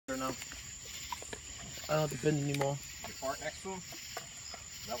now. I don't have to bend anymore. You fart next to him?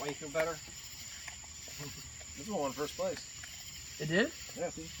 That way you feel better? This one won first place. It did? Yeah,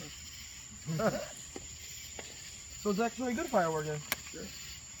 see? So it's actually a good firework then. Sure.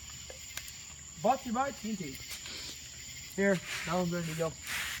 Brought to you by TNT. Here, that one's ready to go.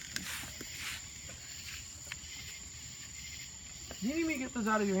 Do you need me to get this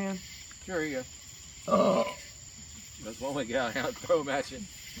out of your hand? Sure, here you go. Oh. That's one way to get out. I'll throw them at you.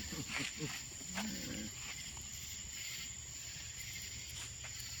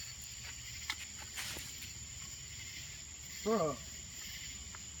 Bro, What's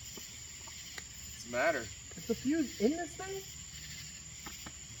the matter? is the fuse in this thing?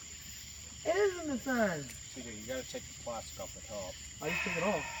 It is in this thing. CJ, you gotta take the plastic off the top. I just took it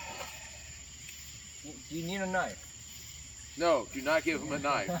off. Do you need a knife? No, do not give him a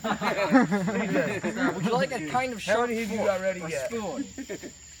knife. Would you like a kind of How sharp many have you fork got ready or yet? spoon?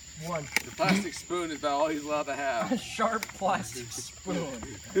 One. The plastic spoon is about all he's allowed to A have. sharp plastic spoon.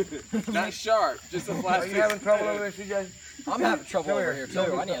 Not sharp, just a Are plastic you having trouble spoon. over there, CJ? I'm having trouble Come over here too.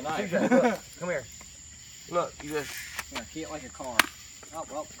 I need a CJ, knife. look. Come here. Look, you just. Yeah, key it like a car. Oh,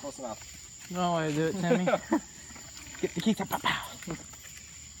 well, close enough. No way to do it, Timmy. Get the keys. Pow, pow.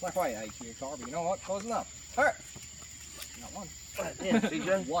 Not quite how you key a car, but you know what? Close enough. All right. Not one. Yeah,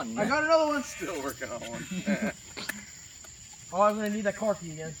 CJ. One. I got another one. Still working on one. Oh, I'm gonna need that car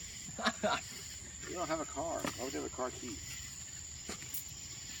key again. You don't have a car. Why would you have a car key?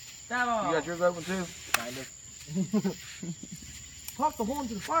 That all. You got yours open too? Kind of. Pop the horn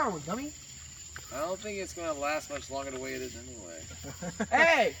to the firewood, dummy. I don't think it's going to last much longer the way it is anyway.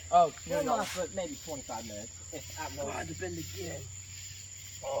 Hey! Oh, It'll last for maybe 25 minutes. If at Oh, I most. had to bend again.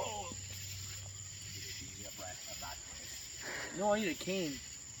 Oh. No, I need a cane.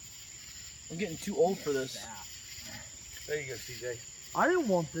 I'm getting too old for this. There you go, CJ. I didn't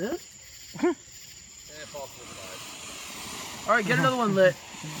want this. And possible size. All right, get another one lit.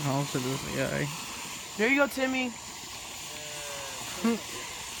 Also this guy. There you go, Timmy.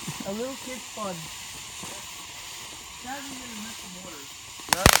 A little kid's fun. Dad's gonna miss some waters.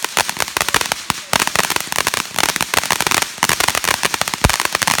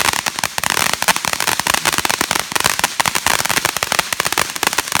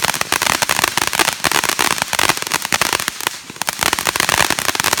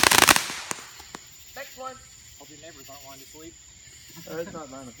 Next one. Hope your neighbors aren't wanting to sleep. It's not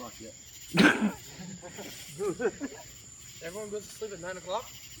 9 o'clock yet. Everyone goes to sleep at 9 o'clock?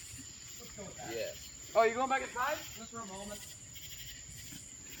 Let's go with that. Yes. Oh, you're going back inside? Just for a moment.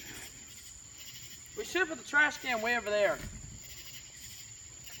 We should have put the trash can way over there.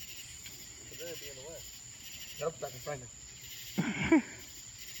 But then it'd be in the way. Nope, back in front of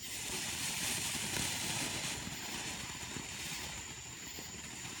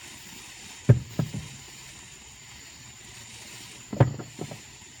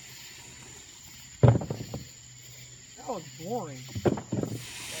That was boring.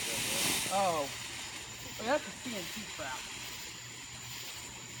 Oh. Wait, that's a TNT trap.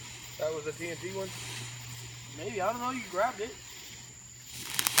 That was a TNT one? Maybe, I don't know, you grabbed it.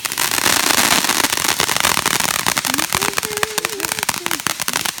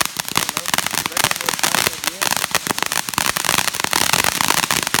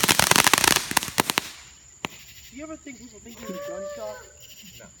 Do you ever think people think you're a gunshot?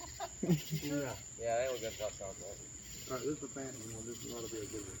 No. Yeah, that was good stuff sounds right. Alright, this is the fancy one. This is ought to be a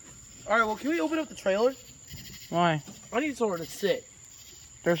good one. Alright, well, can we open up the trailer? Why? I need somewhere to sit.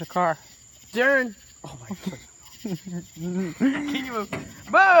 There's a car. Darren! Oh my god. Can you move?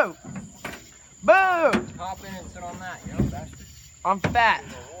 Boo! Boo! Hop in and sit on that, you know, bastard. I'm fat.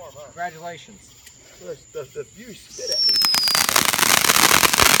 Congratulations. The fuse spit at me.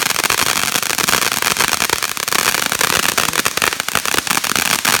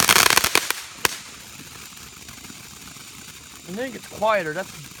 And then it gets quieter.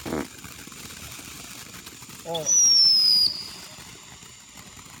 That's. Oh.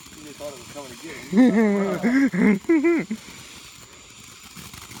 You just thought it was coming to get you.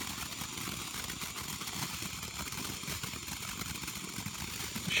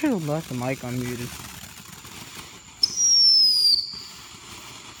 I should have left the mic unmuted.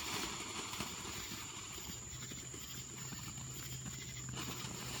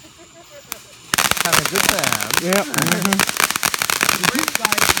 Have a good time. Yep. Great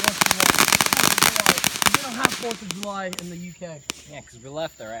guys, 4th of July. We don't have 4th of July in the UK. Yeah, because we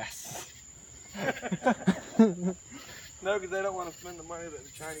left their ass. No, because they don't want to spend the money that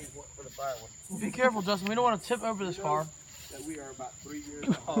the Chinese want for the fireworks. Be careful, Justin. We don't want to tip over this car. That we are about 3 years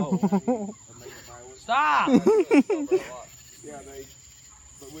Oh. of making fireworks. Stop! Yeah, they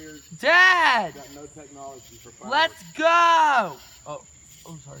but we're Dad! got no technology for fireworks. Let's go! Oh,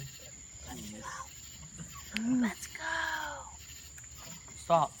 sorry. Let's go!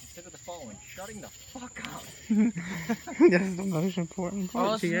 Stop. Consider the following: shutting the fuck up. That's the most important Oh,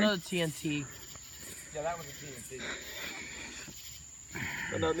 part this is here. another TNT. Yeah, that was a TNT.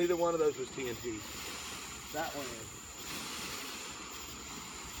 But no, neither one of those was TNT. That one is.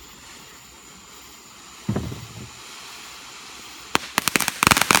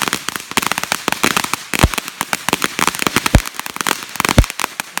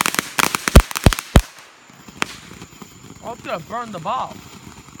 Oh, it's gonna burn the ball.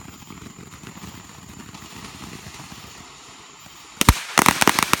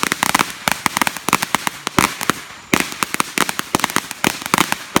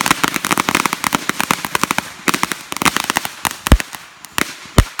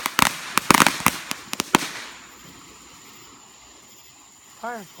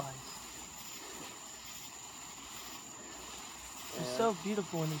 Fireflies. They're so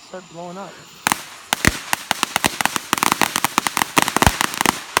beautiful when they start blowing up.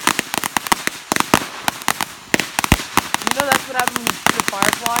 You know that's what happens when you shoot a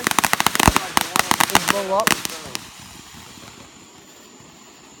firefly? They blow up.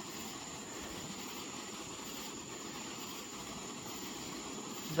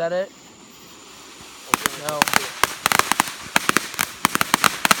 Is that it? No.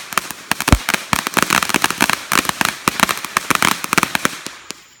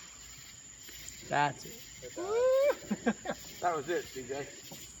 That's it. That was it, CJ.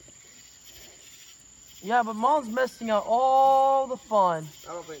 Yeah, but Mom's missing out all the fun.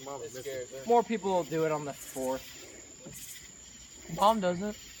 I don't think Mom is missing. More people will do it on the 4th. Mom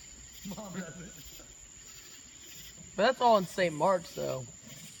doesn't. But that's all in St. Mark's, though.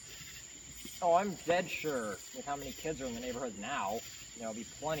 Oh, I'm dead sure with how many kids are in the neighborhood now. There'll be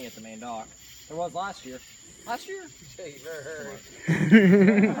plenty at the main dock. There was last year. Last year? Yeah, you better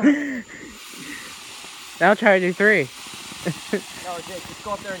hurry. I'll try to do 3. No, Jake, just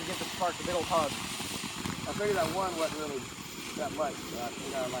go up there and give the spark a big old hug. I figured that one wasn't really that much, but I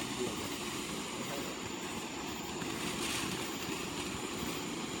think I'd like to do it.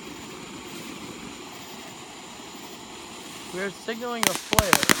 We're signaling a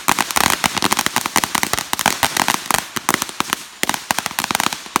flare.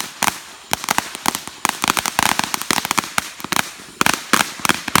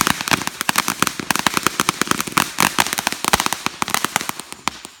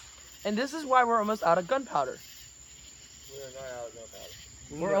 And this is why we're almost out of gunpowder. We're not out of gunpowder.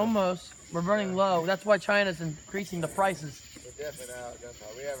 We're almost. We're burning low. That's why China's increasing the prices. We're definitely not out of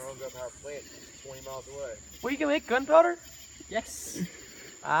gunpowder. We have our own gunpowder plant 20 miles away. Well, you can make gunpowder? Yes.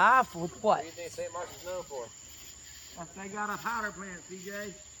 Ah, with what? What do you think St. Mark's is known for? They got a powder plant,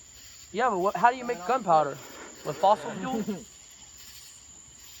 CJ. Yeah, but what, how do you make gunpowder? With fossil fuel?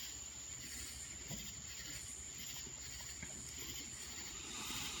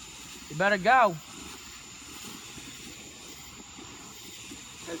 You better go.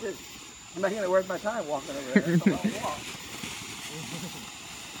 That's it. I'm making it worth my time walking over there. That's a long walk.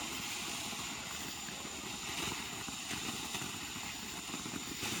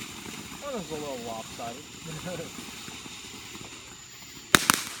 That was a little lopsided.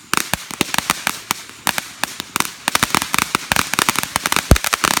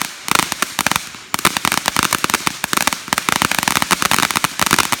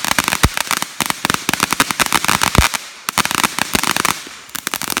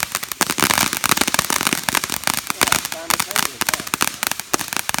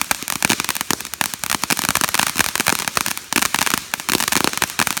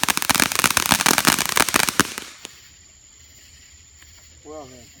 Well,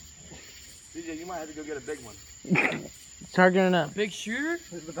 man. CJ, you might have to go get a big one. Charging up. Big shooter?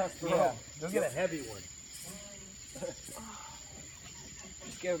 This is the best throw. Yeah. Go get a heavy one.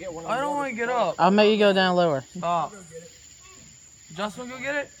 Just go get one of I them don't water want to get supplies. up. I'll make you go down lower. Stop. Justin, go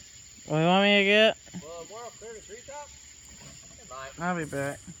get it? What do you want me to get? Well, more up there to treetop? I'll be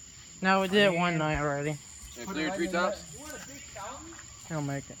back. No, we did it one night already. Yeah, clear treetops? He'll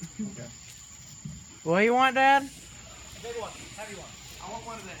make it. What do you want, Dad? Big one, heavy one. I want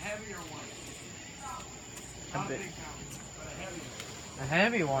one of the heavier ones. A bit. big pound, but a heavy one. A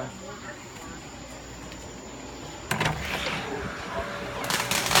heavy one.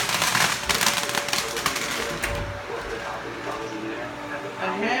 A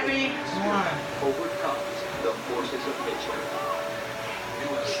heavy one. Overcomes the forces of nature.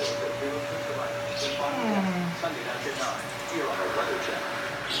 Sunday night at 9, here on our Weather Channel.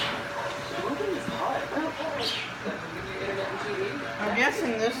 Smoking is hot. internet and TV? I'm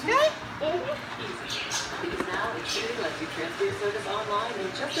guessing this guy? Because now Xfinity lets you transfer your service online in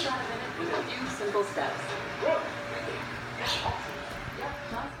just about a minute with a few simple steps. Yep,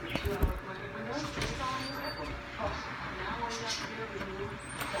 plus the 2-hour appointment window is on your network. Now all you have to do is move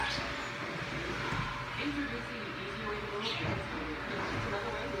fast. Introducing the easy way to move Xfinity. It's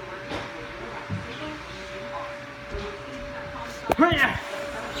another way to work with your single, easy off.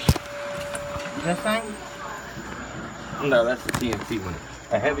 This thing? No, that's the TNT one.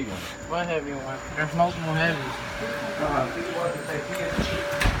 A heavy one. What heavy one? There's multiple heavies.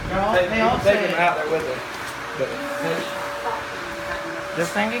 Take, They all take say them out there with us. But this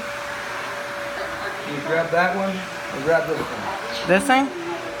thingy? you grab that one and grab this one. This thing?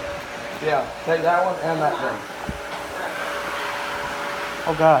 Yeah, take that one and that thing.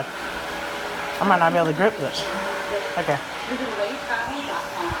 Oh god. I might not be able to grip this. Okay.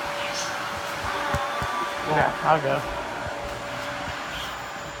 Yeah, I'll go.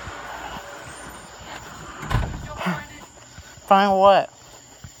 Find what?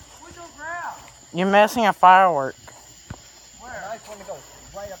 You're missing a firework. Where? Nice one to go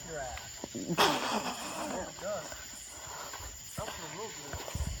right up your ass.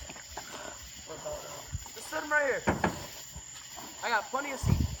 Just set him right here. I got plenty of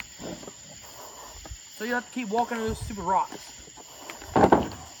seat. So you have to keep walking over those stupid rocks.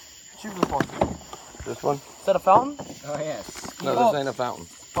 Shoot this one. This one? Is that a fountain? Oh, yes. No, this ain't a fountain.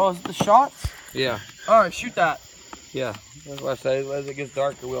 Oh, is it the shots? Yeah, Alright, shoot that. yeah. That's what I say. As it gets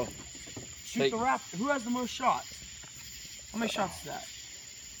darker, we'll. Shoot Take- the raptor. Who has the most shots? How many shots is that?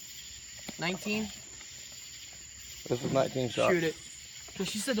 19? This is 19 shots. Shoot it. Because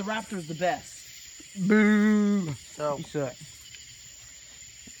she said the raptor is the best. Boo! So, You suck.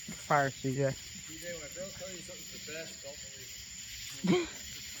 Fire, CJ. TJ, when a girl tells you something's the best, don't believe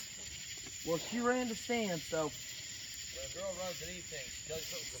it. well, she ran to stand, so. When a girl runs anything, she tells you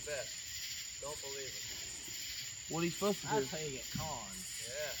something's the best. Don't believe it. What are you supposed to do? That's how you get conned.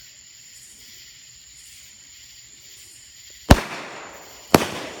 Yeah.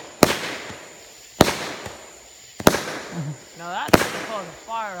 Now that's what they call a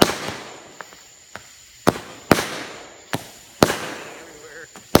fire out there.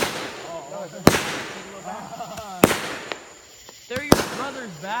 They're your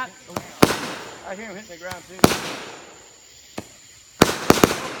brother's bat. I hear him hitting the ground too.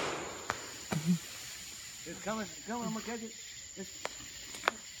 It's coming, I'm gonna catch it.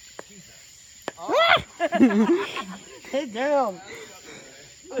 Get down.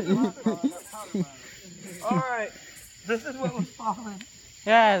 Alright. This is what was falling.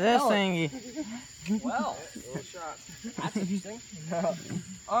 Yeah, this thingy. Well, that's interesting.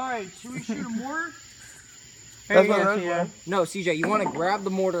 Alright, should we shoot a mortar? Here you That's go, what CJ. No, CJ, you want to grab the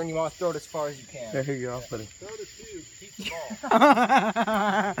mortar and you want to throw it as far as you can. There you go, buddy.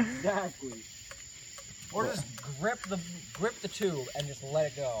 Exactly. Or just grip the tube and just let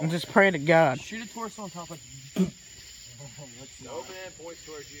it go. And just pray to God. Shoot it towards on top of No man points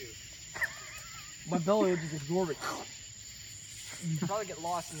towards you. my belly would just absorb it. You probably get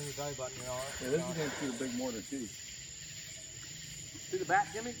lost in the belly button, you know. Yeah, this is going to shoot a big mortar, too. See the bat,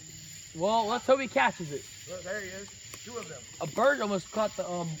 Jimmy? Well, let's hope he catches it. Look, there he is. Two of them. A bird almost caught the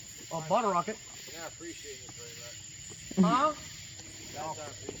butter rocket. Yeah, I appreciate it very much. Huh? I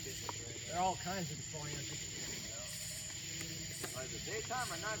appreciate it very much. There are all kinds of disorienting. Is it daytime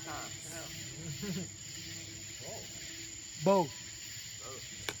or nighttime? Both.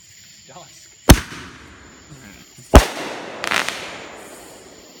 Dusk.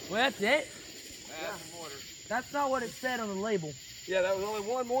 Well, that's it. That's the mortar. That's not what it said on the label. Yeah, that was only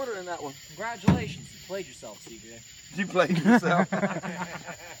one mortar in that one. Congratulations, you played yourself, CJ. You played yourself.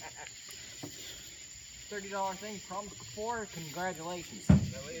 $30 thing, problem before, congratulations.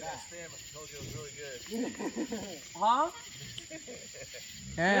 That lady that stand told you it was really good. Huh?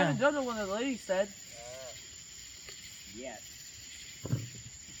 Yeah. I haven't done the one that the lady said. Yet.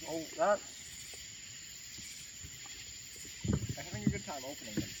 Oh, that's. I'm having a good time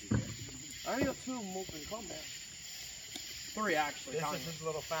opening them, CJ. I only got 2 of them open. Calm down. 3 actually. This Calm is his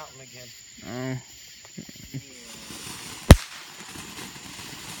little fountain again.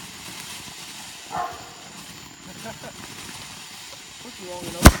 What's long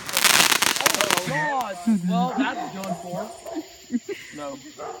enough? Oh, God. Well, that's done for. No.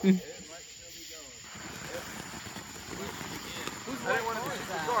 I didn't want to push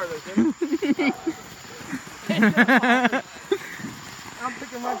the car though, Jimmy. I'm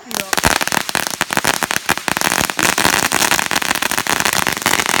picking my feet up.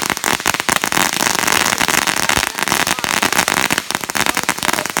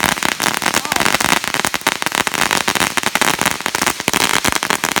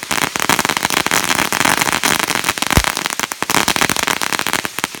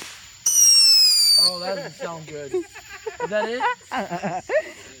 Oh, that doesn't sound good. Is that it? That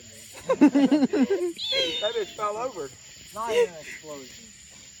bitch fell over. It's not even an explosion.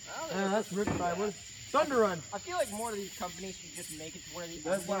 That's Riptide. What is Thunder Run? I feel like more of these companies should just make it to where these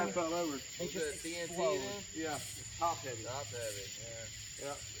That's why it fell over. they just TNT explode. then? Yeah, it's top heavy. Top heavy,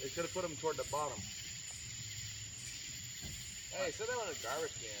 yeah. They should have put them toward the bottom. Hey, set that on a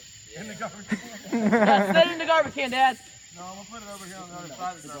garbage can. In the garbage can. Yeah, set it in the garbage can, Dad. No, I'm gonna put it over here on the other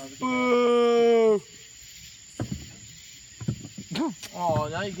side of the garbage can. Oh,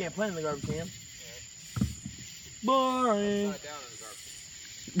 now you can't put it in the garbage can. Boring. Upside down in the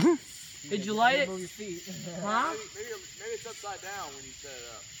garbage. Did you light it? Move your feet. Huh? Maybe it's upside down when you set it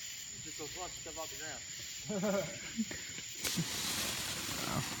up. It's just so flush stuff off the ground.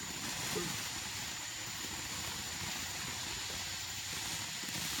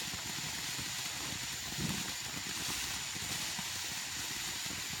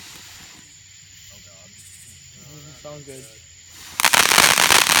 Doesn't sound good.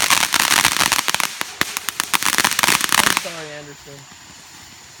 I'm sorry, Anderson.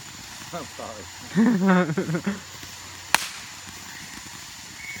 I'm sorry.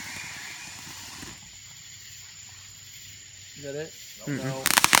 Is that it? No.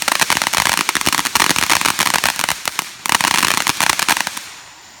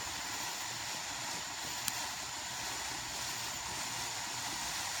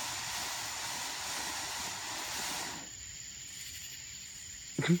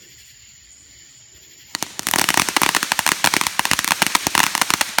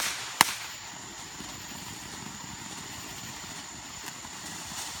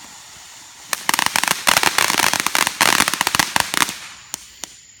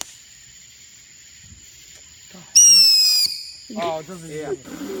 Oh, it doesn't. Yeah.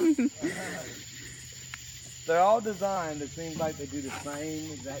 They're all designed, it seems like they do the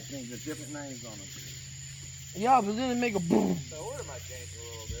same exact thing. There's different names on them. Yeah, but then it make a boom. The order might change a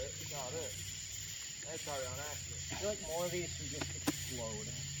little bit. It's not it. That's probably on accident. I feel like more of these should just explode.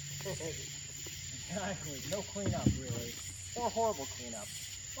 Exactly. No cleanup, really. Or horrible cleanup.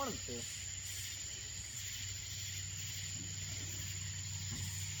 One of the two.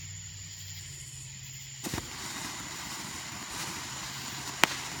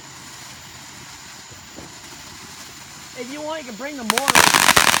 If you want, you can bring the mortar.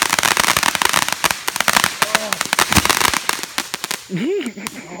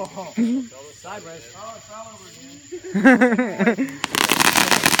 Oh. Sideways. Oh, it's all over again.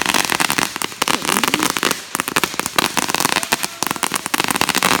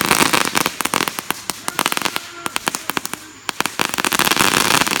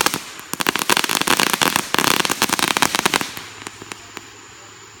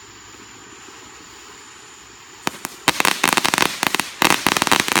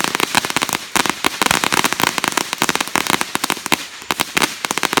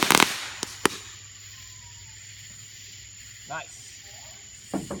 Nice.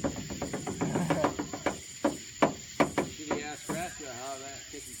 Shitty ass Nebraska, how that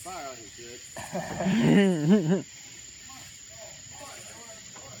catching fire on his good.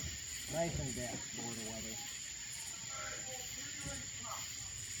 Nice and damp border weather.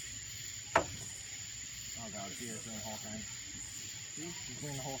 Oh god, here, doing the whole thing. See? He's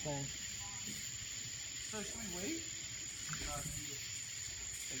doing the whole thing. So should we wait?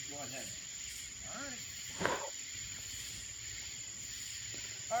 Go ahead. Alright.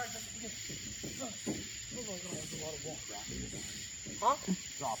 Alright, just look. Look, there's a lot of walk wrap. Huh?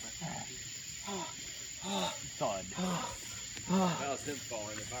 Drop it. Thud. That was him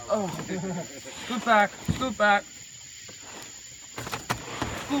falling. If I were Scoot back, scoot back.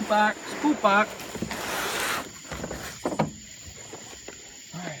 Scoot back, scoot back.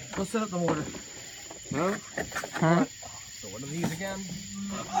 Alright, go set up the mortar. Huh? Huh? So what are these again?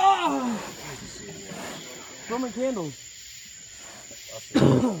 Oh! Roman candles.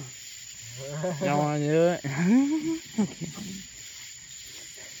 Don't want to do it?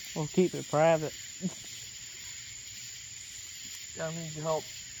 We'll keep it private. Yeah, I need your help.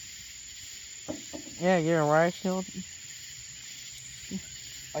 Yeah, get a rice shield.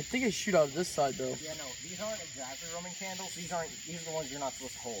 I think I shoot out of this side though. Yeah, no, these aren't exactly Roman candles. These are the ones you're not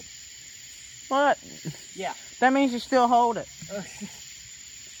supposed to hold. What? Yeah. That means you still hold it.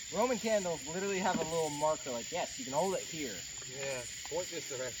 Roman candles literally have a little marker like, yes, you can hold it here. yeah, point this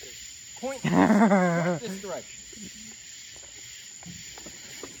direction. Point this direction.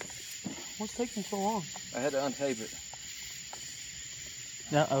 What's taking so long? I had to untape it.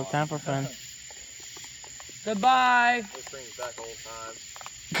 Uh-oh, time for fun. Goodbye. This brings back old times.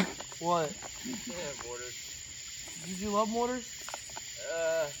 What? Yeah, borders. Did you love mortars?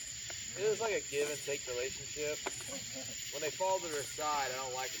 It was like a give and take relationship. When they fall to their side, I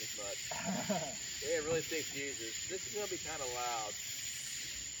don't like it as much. They have really thick fuses. This is gonna be kind of loud.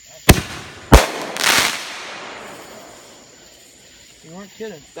 You weren't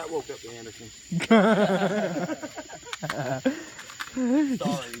kidding. That woke up the Andersons.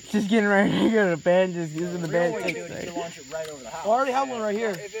 Sorry. Just getting ready to go to bed, just using the The real bed. way to do it is to launch it right over the house. I already have one right here.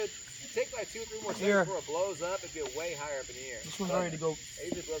 If it takes like 2 or 3 more seconds Here. before it blows up, it'd get way higher up in the air. This one's ready to go. I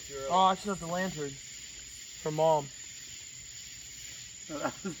usually blow up too early. Oh, I should have the lantern for Mom.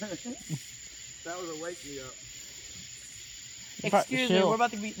 That was a wake me up. Excuse me, chill.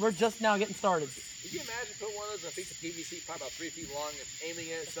 we're just now getting started. Could you imagine putting one of those in a piece of PVC, probably about 3 feet long, and aiming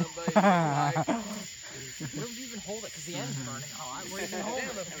it at somebody? Like, Where would you even hold it? Because the end's burning. Oh, where do you even hold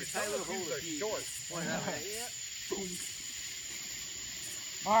damn, it? some of the fuses are short.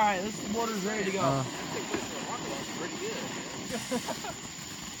 All right, this motor's ready to go. I think this one rocket launch is pretty good.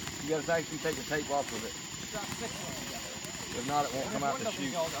 You gotta actually take the tape off of it. Drop 6 of them together. If not, it won't come out the One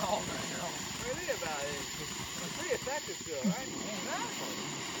chute. doesn't go all right now. What do you think about it? It's pretty effective still, right? Exactly.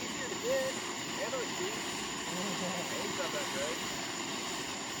 Easier to get. And it's cheap. Ain't not that great.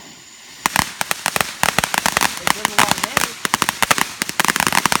 It does a lot of damage.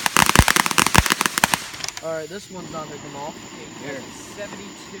 All right, this one's not gonna come off. Here. 72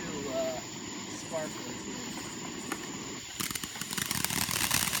 sparklers here.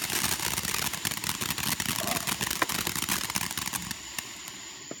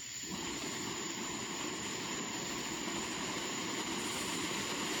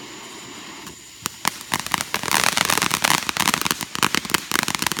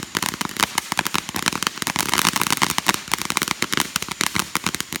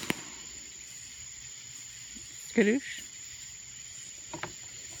 Skadoosh.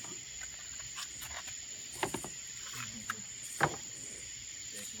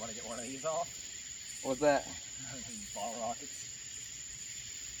 You want to get one of these off? What's that? Bottle rockets.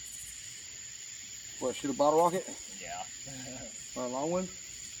 What, shoot a bottle rocket? Yeah. On a long one?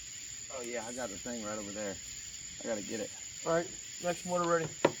 Oh yeah, I got the thing right over there. I gotta get it. All right, next motor ready.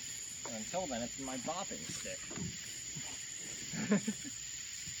 And until then, it's my bopping stick.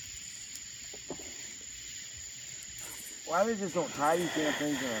 Why they just don't tie these damn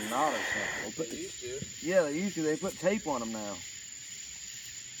things in a knot or something? They put They used to. yeah, they used to. They put tape on them now.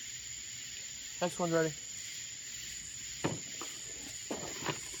 Next one's ready.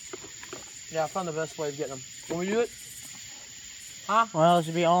 Yeah, I found the best way of getting them. Can we do it? Huh? Well, it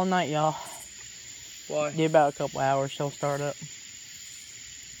should be all night, y'all. Why? Need about a couple hours till start up.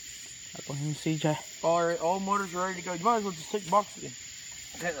 I'll go ahead and CJ. All right, all motors are ready to go. You might as well just take the box with you.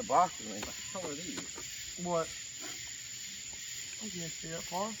 Take the box with me. What the hell are these? What? I can't see that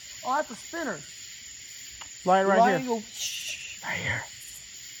far. Oh, that's a spinner. Light right Light here. Go, right here.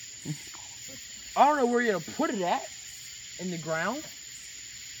 I don't know where you're gonna put it at. In the ground.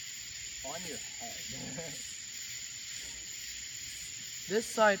 On your head. This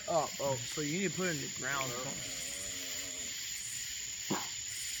side up. Oh, so you need to put it in the ground.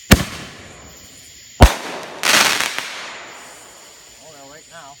 Oh no, right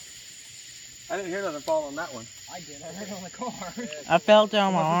now. I didn't hear nothing fall on that one. I did. I heard it on the car. I felt it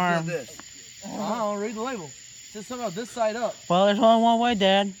on my Must have arm. did this. Oh, read the label. It says something about this side up. Well, there's only one way,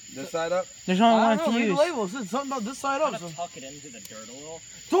 Dad. This side up? There's only I one don't know, read the fuse. label. It says something about this side I'm up. gonna So. tuck it into the dirt a little.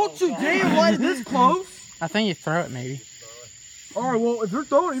 Don't you God. dare light it this close. I think you throw it maybe. Alright, well, if you're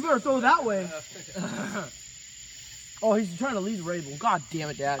throwing, you better throw it that way. Oh, he's trying to lead the label. God damn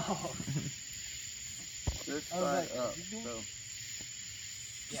it, Dad. This I was side like, up. you doing- So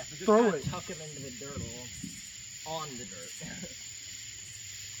Yeah, so just Throw kinda it. tuck him into the dirt a little. On the dirt.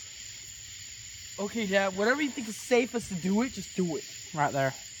 Okay, Dad, whatever you think is safest to do it, just do it. Right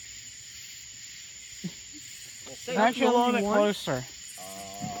there. We'll see. Actually, a little only bit one? closer.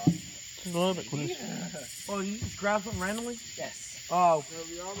 Just a little bit closer. Oh, you just grab something randomly? Yes. Oh,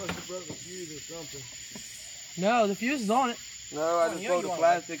 We almost broke the fuse or something. no, the fuse is on it. no, I Oh, just yeah, pulled you the want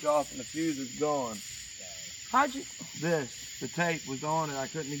plastic off and the fuse is gone. How'd you? The tape was on and I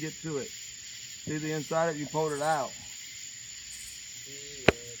couldn't get to it. See the inside of it? You pulled it out.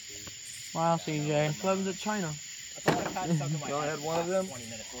 Wow, CJ. Clemens at China. I thought I had stuck in my You only head had for one the of past them? 20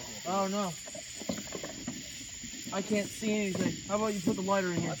 minutes looking at Oh, no. I can't see anything. How about you put the lighter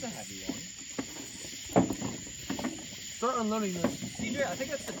in these. here? That's a heavy one. Start unloading this. CJ, I think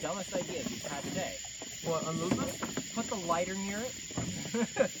that's the dumbest idea you've had today. What, unload this? Put the lighter near it.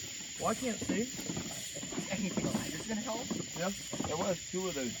 Well, I can't see. Anything a lighter's gonna help? There was 2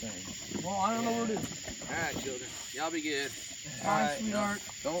 of those things. Well, I don't know where it is. Alright, children. Y'all be good. All right, sweetheart.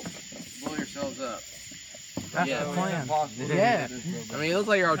 Don't blow yourselves up. That's Yeah, the it's plan. impossible to Yeah. do this, I mean, it looks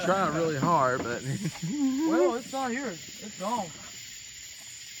like you're trying really hard, but Well, it's not here. It's gone.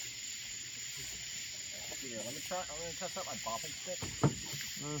 Here, let me try. I'm gonna test out my bopping stick.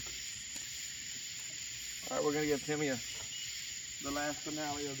 All right, we're gonna give Timmy the last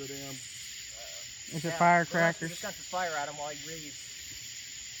finale of the damn. It's a Yeah, firecracker. Just got the fire at him while he reads.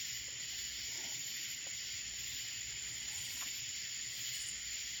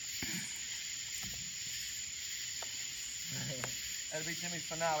 That'll be Timmy's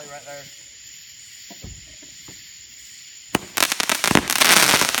finale right there.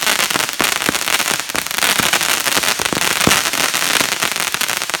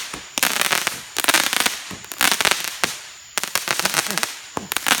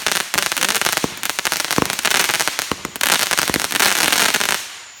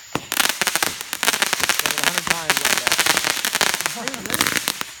 Did it 100 times like that.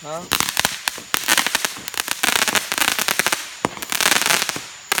 Huh?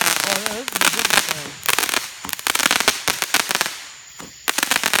 Oh yeah, this is a different thing.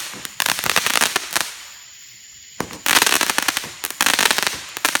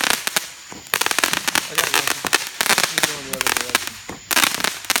 I got one. He's going the other direction.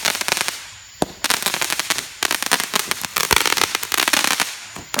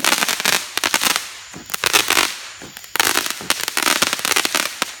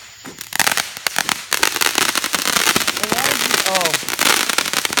 Oh.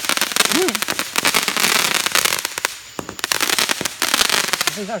 I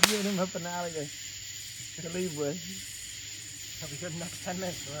think I've given him a finale to leave with. He'll be good in the next 10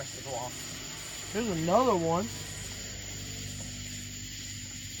 minutes for the rest to go off. Here's another one.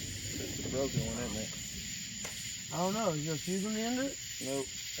 It's the broken one, isn't it? I don't know. Is there a fuse on the end of it? Nope.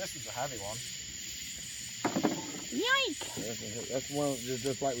 This is a heavy one. That's one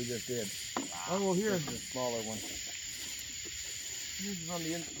just like we just did. Oh, well, here. This is a smaller one. This is on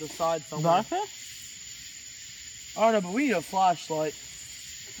the side somewhere. Vodka? Oh, no, but we need a flashlight.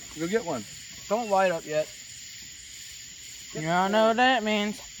 Go get one. Don't light up yet. You all know what that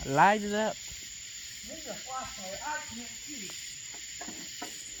means. Light it up. There's a flashlight. I can't see.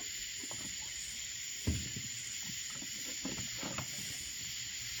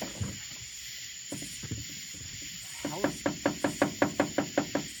 How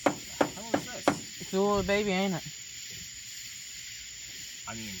is this? It's a little baby, ain't it?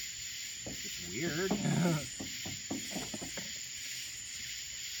 I mean, it's weird.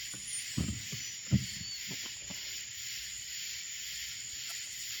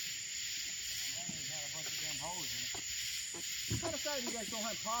 I'm kind of sorry you guys don't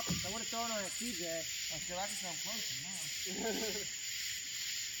have poppets. I would have thrown on a CJ. I said I can come closer now.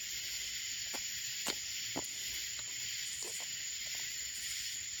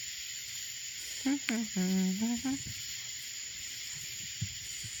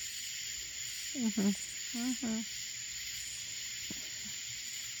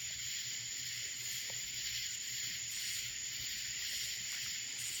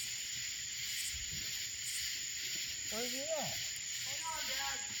 Where's he at? Hold on,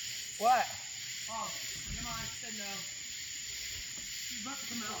 Dad. What? Oh, never mind. I said no. He's about to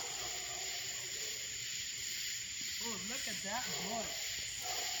come out. Oh, look at that boy.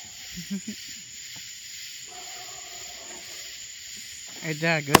 Hey,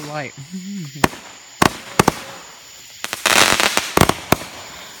 Dad, good light.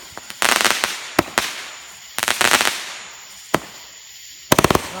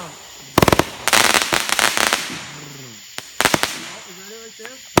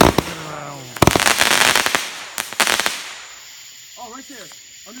 Oh, right there.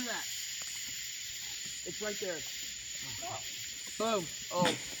 Under that. It's right there. Boom.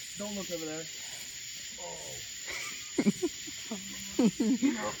 Oh, don't look over there.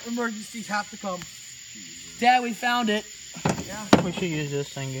 You know, emergencies have to come. Dad, we found it. We should use this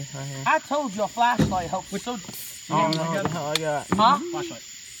thing right here. I told you a flashlight helps. So, I don't know what the hell I got. huh? Flashlight.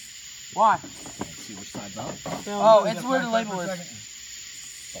 Why? Let's see which side's up. Oh, it's where the label is.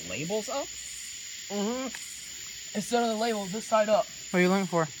 The label's up? Mm-hmm. Instead of the label, this side up. What are you looking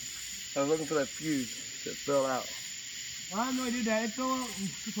for? I was looking for that fuse that fell out. I have no idea, Dad. It fell out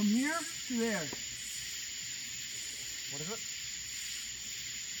from here to there. What is it?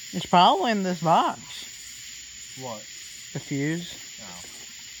 It's probably in this box. What? The fuse.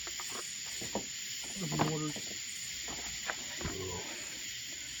 The waters.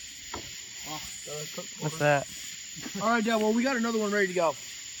 What's that? All right, Dad. Well, we got another one ready to go.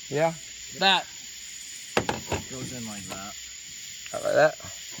 Yeah? That. Goes in like that. How about that?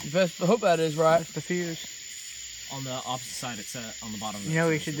 You best hope that is right. That's the fuse. On the opposite side, it's on the bottom. You know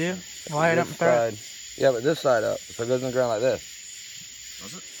what you should do? Light it up and throw it. Side. Yeah, but this side up. So it goes in the ground like this.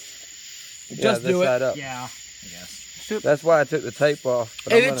 Does it? Yeah, Just this do it. side up. Yeah, I guess. That's why I took the tape off.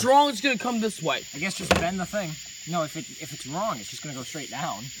 But If I'm it's gonna- wrong, it's gonna come this way. I guess just bend the thing. No, if it's wrong, it's just gonna go straight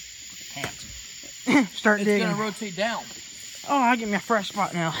down. But it can't. Start It's digging. gonna rotate down. Oh, I give me a fresh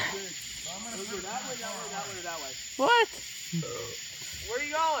spot now. That way, that way, that way. What? Where are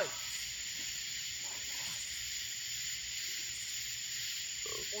you going?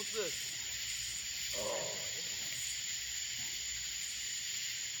 What's this? Oh.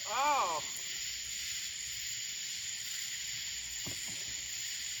 Oh.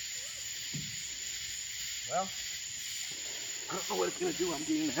 Well, I don't know what it's gonna do. I'm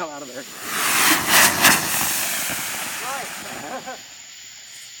getting the hell out of there. Right.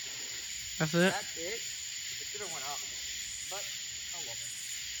 That's it? That's it. it should have went up. But, oh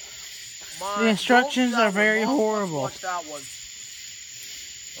well. The instructions Don't are very Mom, horrible. Watch that one.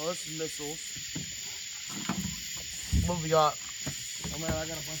 Oh, this is missiles. What have we got? Oh man, I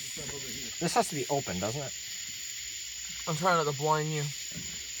got a bunch of stuff over here. This has to be open, doesn't it? I'm trying not to blind you.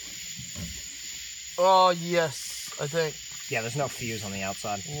 Oh, yes, I think. Yeah, there's no fuse on the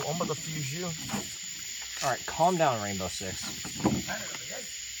outside. Ooh, I'm about to fuse you. Alright, calm down, Rainbow Six.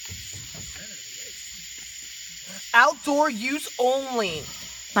 Outdoor use only.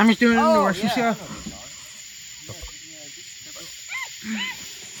 I'm just doing it Oh, indoors. Let's yeah. go.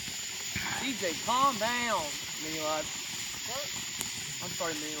 DJ, calm down, Mini Lad. I'm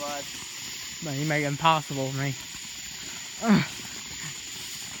sorry, Mini Lad. Man, you make it impossible for me.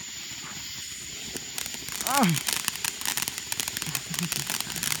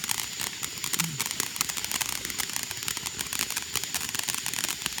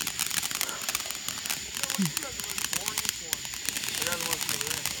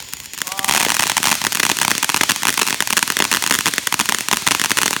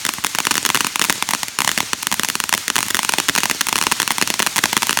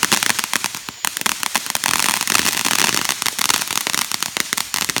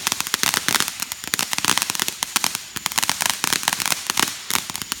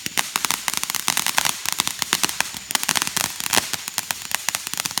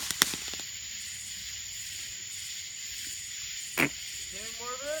 Any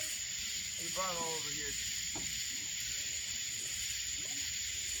more of it? You brought it all over here.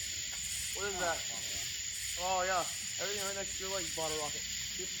 What is that? Oh yeah, everything right next to your legs, bottle rocket.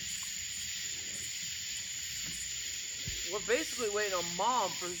 We're basically waiting on Mom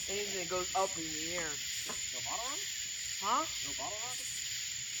for anything that goes up in the air. No bottle rocket? Huh? No bottle rocket?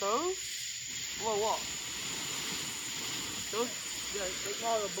 Those? Blow up. Those, yeah, they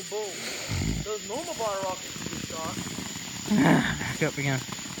call it a baboon. Those normal bottle rockets can be shot. Back up again.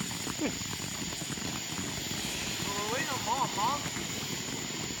 Well, we're waiting on Mom. Mom?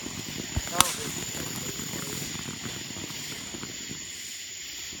 I don't think she's gonna do it.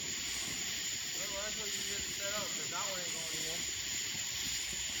 Well, that's what you get to set up, because that one ain't going in.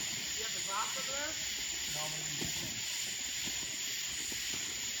 You have the glass up there? No, I'm gonna use it.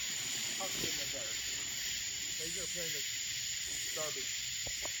 I'll clean that better. So you're gonna clean the garbage.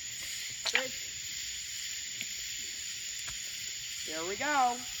 Okay. Here we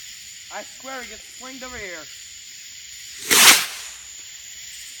go. I swear he gets swinged over here.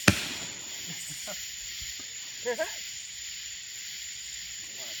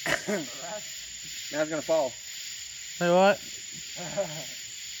 Now it's gonna fall. Say what?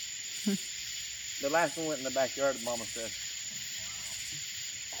 The last one went in the backyard, Mama said.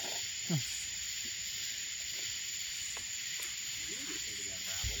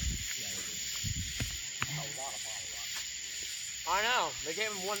 I know. They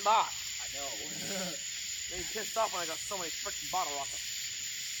gave him one box. I know. Then he pissed off when I got so many freaking bottle rockets.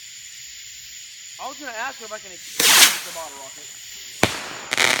 I was gonna ask her if I can exchange the bottle rocket.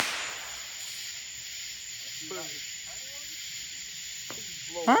 Boom.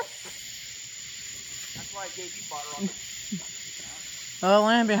 Blow Huh? up. That's why I gave you bottle rockets. Oh, it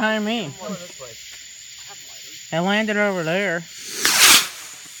landed behind me. Come on this way. It landed over there.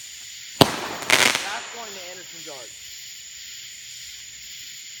 That's going to Anderson's yard.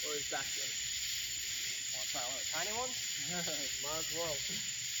 Or his backyard. Want to try one of the tiny ones? Might as well.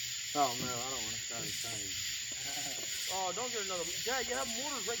 Oh no, I don't want to start anything. Oh, don't get another. Dad, you have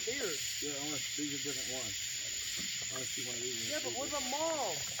mortars right there. Yeah, these are different ones. I want to see one of these. Yeah, but where's the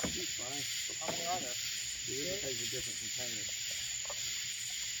mall? It's fine. How many are there? These are a different containers.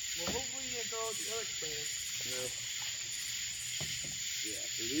 Well, hopefully you can throw out the other container. Yeah,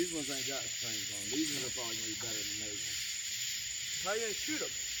 so these ones ain't got springs on. These ones are probably gonna be better than those ones. How are you gonna shoot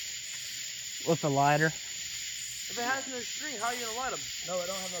them? With a lighter. If it has no string, how are you gonna light them? No, I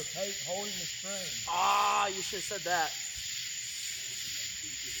don't have no tape holding the string. Ah, you should have said that.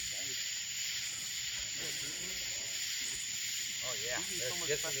 Oh yeah. so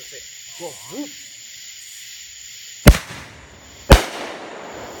much This is the thing. Whoa, whoop.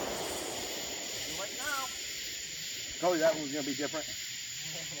 Right now. Told you that one was gonna be different.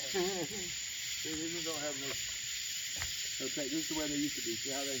 See, these don't have no tape. This is the way they used to be.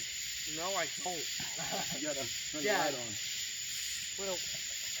 See how they? No, I don't. You gotta turn the Dad. light on. Well,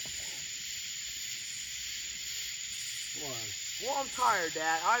 What? well, I'm tired,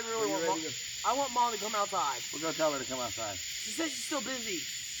 Dad. I Are really you want ready Mom. to? I want Mom to come outside. We'll go tell her to come outside. She says she's still busy.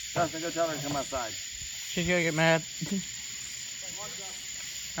 Dustin, go tell her to come outside. She's gonna get mad.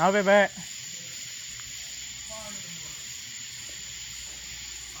 I'll be back.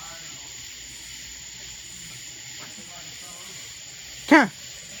 Huh.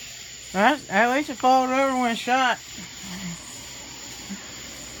 At least it followed over when shot.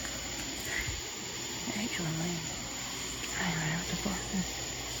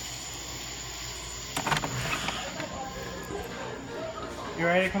 You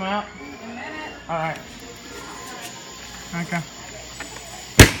ready to come out? Alright. Okay.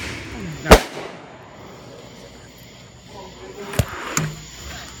 No.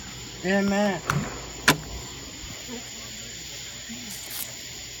 In a minute.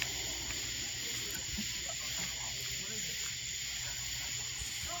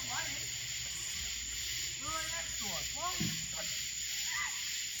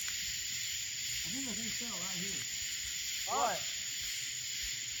 What?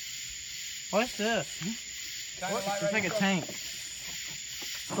 What's this? It's like a tank.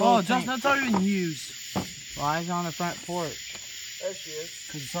 Oh, Justin, that's already been used. Why is it on the front porch? There she is.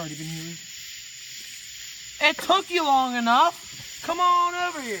 Because it's already been used. It took you long enough. Come on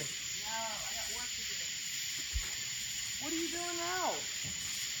over here. No, I got work to do. What are you doing now?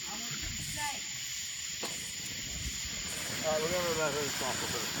 I want to be safe. Alright, we're going to let her stop a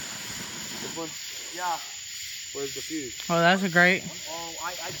bit. This one? Yeah. Where's the fuse? Oh, that's a great. Oh,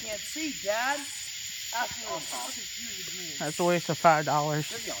 I can't see, Dad. Ask me on top. That's a waste of $5.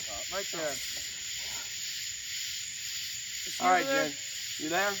 Should be on top. Right there. Alright, Jen. You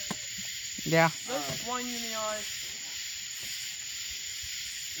there? Yeah. Let's just blind you in the eye.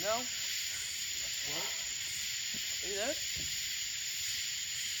 No? What? Are you there?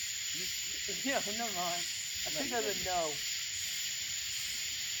 Yeah, never mind. I think that's a no.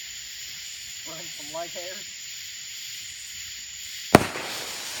 Run some light hairs.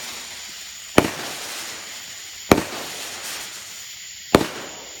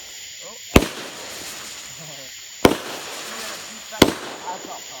 That's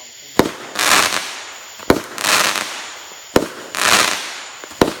not promising.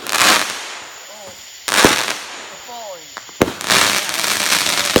 They're falling.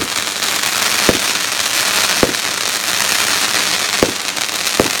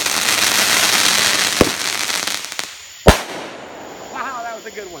 Wow, that was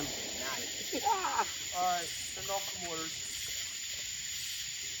a good one. Alright, turn off the motors.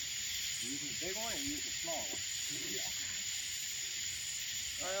 You using the big one or you using the small one?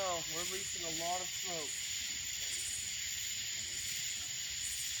 I know, we're releasing a lot of smoke.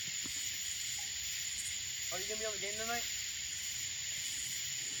 Are you gonna be on the game tonight?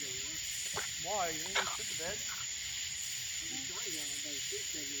 Why? You think you sit to bed?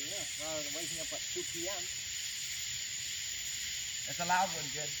 Rather than waking up at 2 p.m. That's a loud one,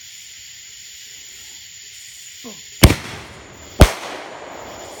 Jen.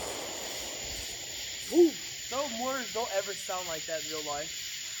 Ooh, no mortars don't ever sound like that in real life.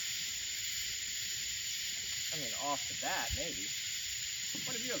 I mean, off the bat, maybe.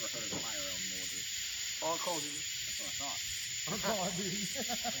 When have you ever heard of a fire-owned mortar? Oh, Call of Duty. That's what I thought. I'm calling duty.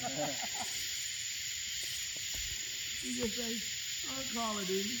 You just say, I'm calling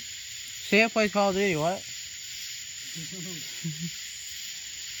duty. See, I play Call of Duty. What?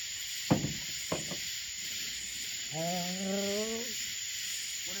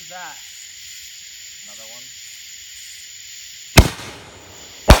 What is that? Another one.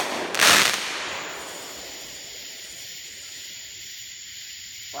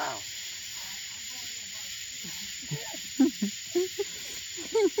 Wow.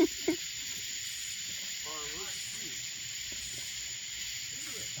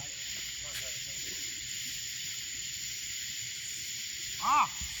 Ah!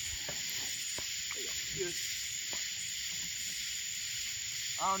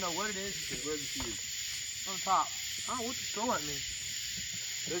 I don't know what it is. Where's the fuse? On top. I don't know what to throw at me.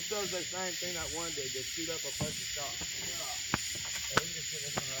 This does the same thing that one did. Just shoot up a bunch of stuff. Yeah, we can just get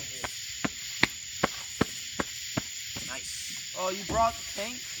this one right here. Nice. Oh, you brought the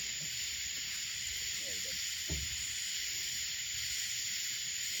tank?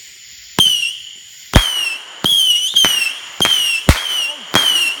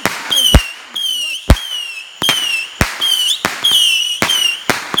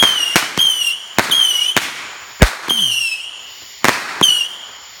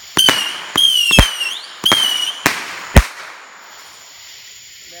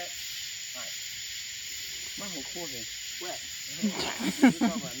 My whole cord is wet. You're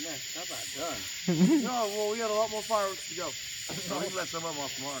talking about next. How about done? No, well, we got a lot more fireworks to go. So we can let some of them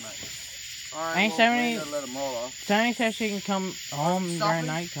off tomorrow night. All right. Ain't well, We Sammy, ain't gonna let them all off. Sammy said she can come home Stopping? during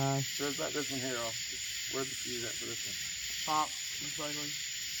nighttime. There's not this one here off. Where's the fuse at for this one? top, recycling,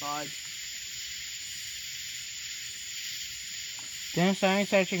 side. Then Sammy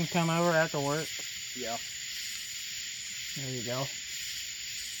said she can come over after work. Yeah. There you go.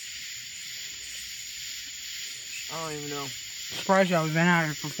 I don't even know. Surprised y'all, we've been out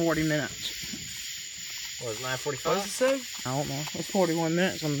here for 40 minutes. What, is it What 9:45? does it say? I don't know. It's 41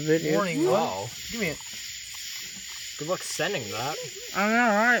 minutes on the video. Morning. Wow. Give me it. Good luck sending that. I know,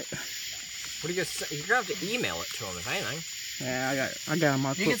 right? What are you gonna say? You're gonna have to email it to him, if anything. Yeah, I got him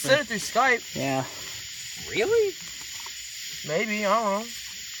on You can send it through Skype. Yeah. Really? Maybe. I don't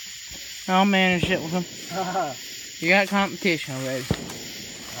know. I'll manage it with him. You got competition already.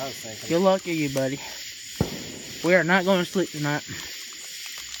 I was thinking. Good luck to you, buddy. We are not going to sleep tonight.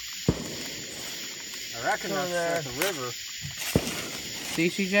 I reckon Over there. that's at the river. See,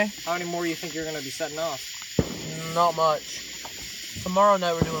 CJ? How many more do you think you're gonna be setting off? Not much. Tomorrow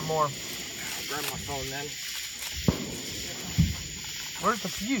night we're doing more. I'll grab my phone then. Where's the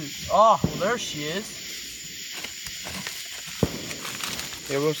fuse? Oh, well, there she is.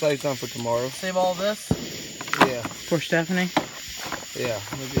 Yeah, we'll save some for tomorrow. Save all this. Yeah, For Stephanie? yeah.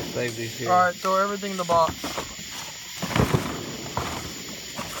 We'll just save these here. All right, throw everything in the box.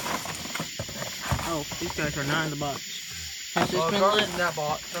 Oh, these guys are not in the box. Has this Oh, been garbage lit? in that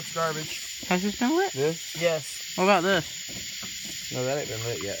box. That's garbage. Has this been lit? This? Yes. What about this? No, that ain't been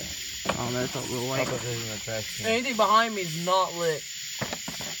lit yet. Oh, that's a little I'll late. put this in the trash can. Anything behind me is not lit.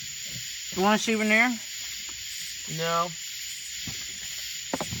 You want a souvenir? No.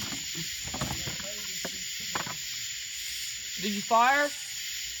 Did you fire?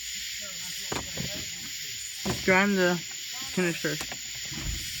 Just grind the canisters.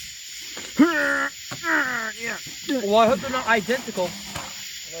 Yeah. Well, I hope they're not identical. One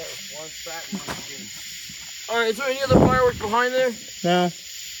fat and one skinny. All right, is there any other fireworks behind there? No.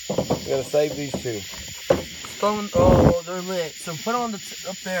 We gotta save these two. Oh, they're lit. So put them on up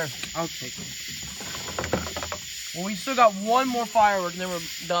there. I'll take them. Well, we still got one more firework and then we're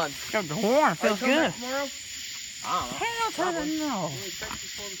done. Got the horn. Feels good. Tomorrow? I don't know. Hell to the no.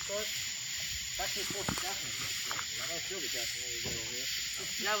 Actually, before Stephanie gets here, 'cause I know she'll be guessing when we get over here.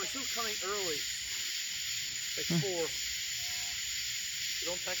 Yeah, but she was coming early. Like 4. She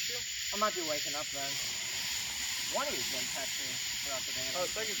don't text you? I might be waking up then. One of you's been texting me throughout the day. Oh,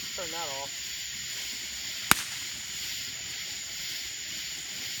 so I can turn that off.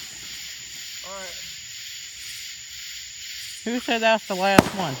 Alright. Who said that's the last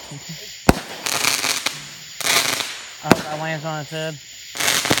one? I hope that lands on his head.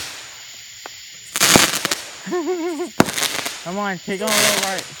 Come on, keep going a little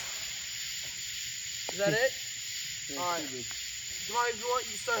right. Is that it? Alright. Come on, if you want,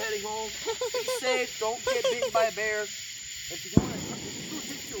 you can start heading home. Be safe. Don't get bitten by a bear. If you don't want to, if it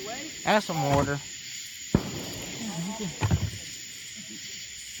takes you away, Add some water.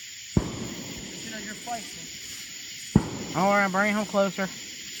 you're fighting. Alright, bring him closer.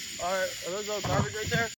 Alright, are those all garbage right there?